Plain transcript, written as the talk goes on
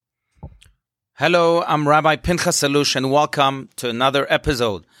Hello, I'm Rabbi Pinchas Allouche, and welcome to another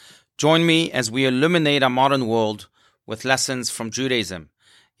episode. Join me as we illuminate our modern world with lessons from Judaism.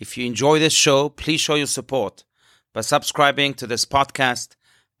 If you enjoy this show, please show your support by subscribing to this podcast,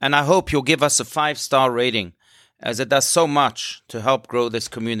 and I hope you'll give us a 5-star rating, as it does so much to help grow this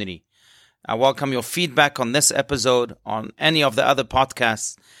community. I welcome your feedback on this episode, on any of the other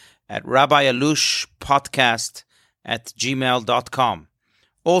podcasts, at rabbialouchepodcast@gmail.com.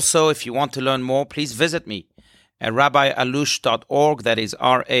 Also, if you want to learn more, please visit me at rabbiallouche.org. That is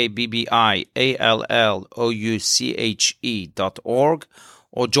rabbiallouche.org.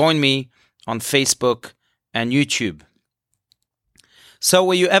 Or join me on Facebook and YouTube. So,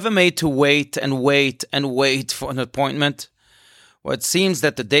 were you ever made to wait and wait and wait for an appointment? Well, it seems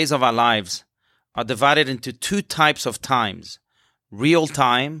that the days of our lives are divided into two types of times: real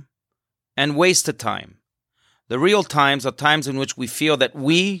time and wasted time. The real times are times in which we feel that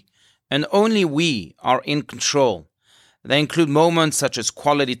we, and only we, are in control. They include moments such as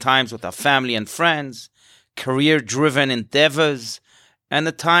quality times with our family and friends, career-driven endeavors, and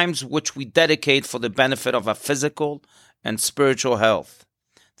the times which we dedicate for the benefit of our physical and spiritual health.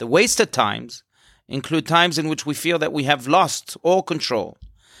 The wasted times include times in which we feel that we have lost all control.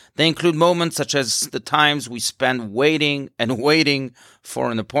 They include moments such as the times we spend waiting and waiting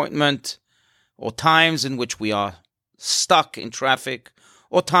for an appointment, or times in which we are stuck in traffic,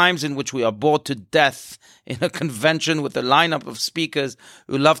 or times in which we are bored to death in a convention with a lineup of speakers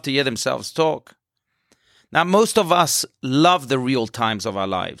who love to hear themselves talk. Now, most of us love the real times of our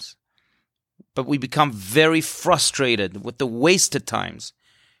lives, but we become very frustrated with the wasted times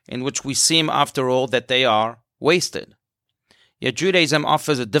in which we seem, after all, that they are wasted. Yet Judaism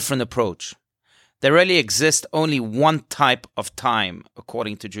offers a different approach. There really exists only one type of time,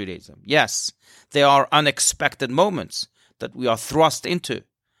 according to Judaism. Yes, there are unexpected moments that we are thrust into,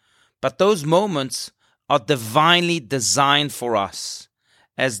 but those moments are divinely designed for us.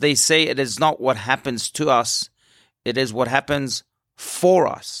 As they say, it is not what happens to us, it is what happens for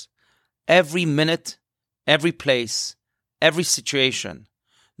us. Every minute, every place, every situation,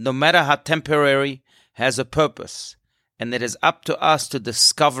 no matter how temporary, has a purpose, and it is up to us to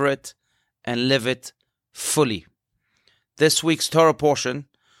discover it and live it fully. This week's Torah portion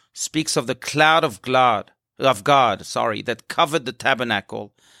speaks of the cloud of God that covered the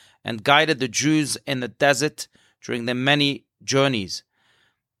tabernacle and guided the Jews in the desert during their many journeys.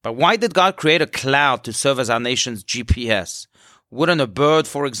 But why did God create a cloud to serve as our nation's GPS? Wouldn't a bird,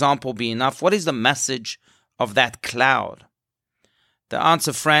 for example, be enough? What is the message of that cloud? The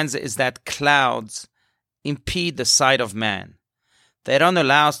answer, friends, is that clouds impede the sight of man. They don't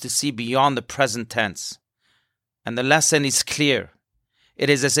allow us to see beyond the present tense. And the lesson is clear. It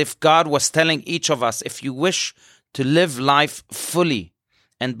is as if God was telling each of us, if you wish to live life fully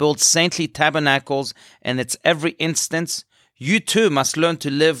and build saintly tabernacles in its every instance, you too must learn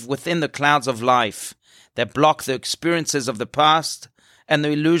to live within the clouds of life that block the experiences of the past and the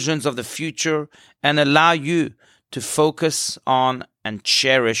illusions of the future, and allow you to focus on and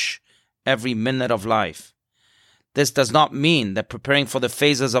cherish every minute of life. This does not mean that preparing for the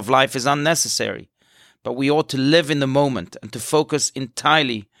phases of life is unnecessary, but we ought to live in the moment and to focus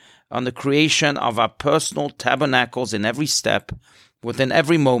entirely on the creation of our personal tabernacles in every step, within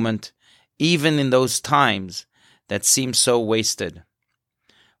every moment, even in those times that seem so wasted.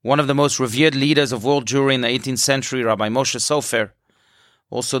 One of the most revered leaders of world Jewry in the 18th century, Rabbi Moshe Sofer,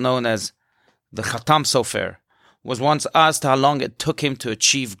 also known as the Khatam Sofer, was once asked how long it took him to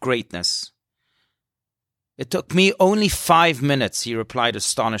achieve greatness. "It took me only 5 minutes," he replied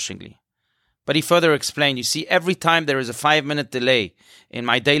astonishingly. But he further explained, "You see, every time there is a 5-minute delay in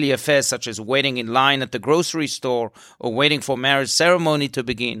my daily affairs, such as waiting in line at the grocery store or waiting for marriage ceremony to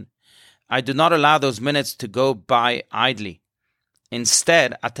begin, I do not allow those minutes to go by idly.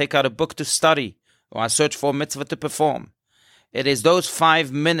 Instead, I take out a book to study, or I search for a mitzvah to perform. It is those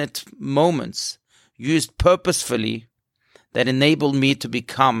 5-minute moments used purposefully that enable me to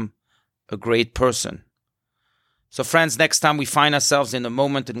become a great person." So friends, next time we find ourselves in a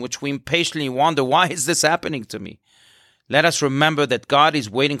moment in which we impatiently wonder, why is this happening to me? Let us remember that God is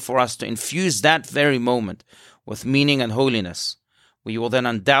waiting for us to infuse that very moment with meaning and holiness. We will then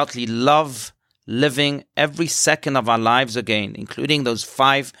undoubtedly love living every second of our lives again, including those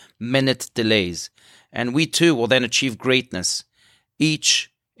 5-minute delays. And we too will then achieve greatness,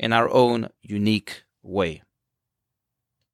 each in our own unique way.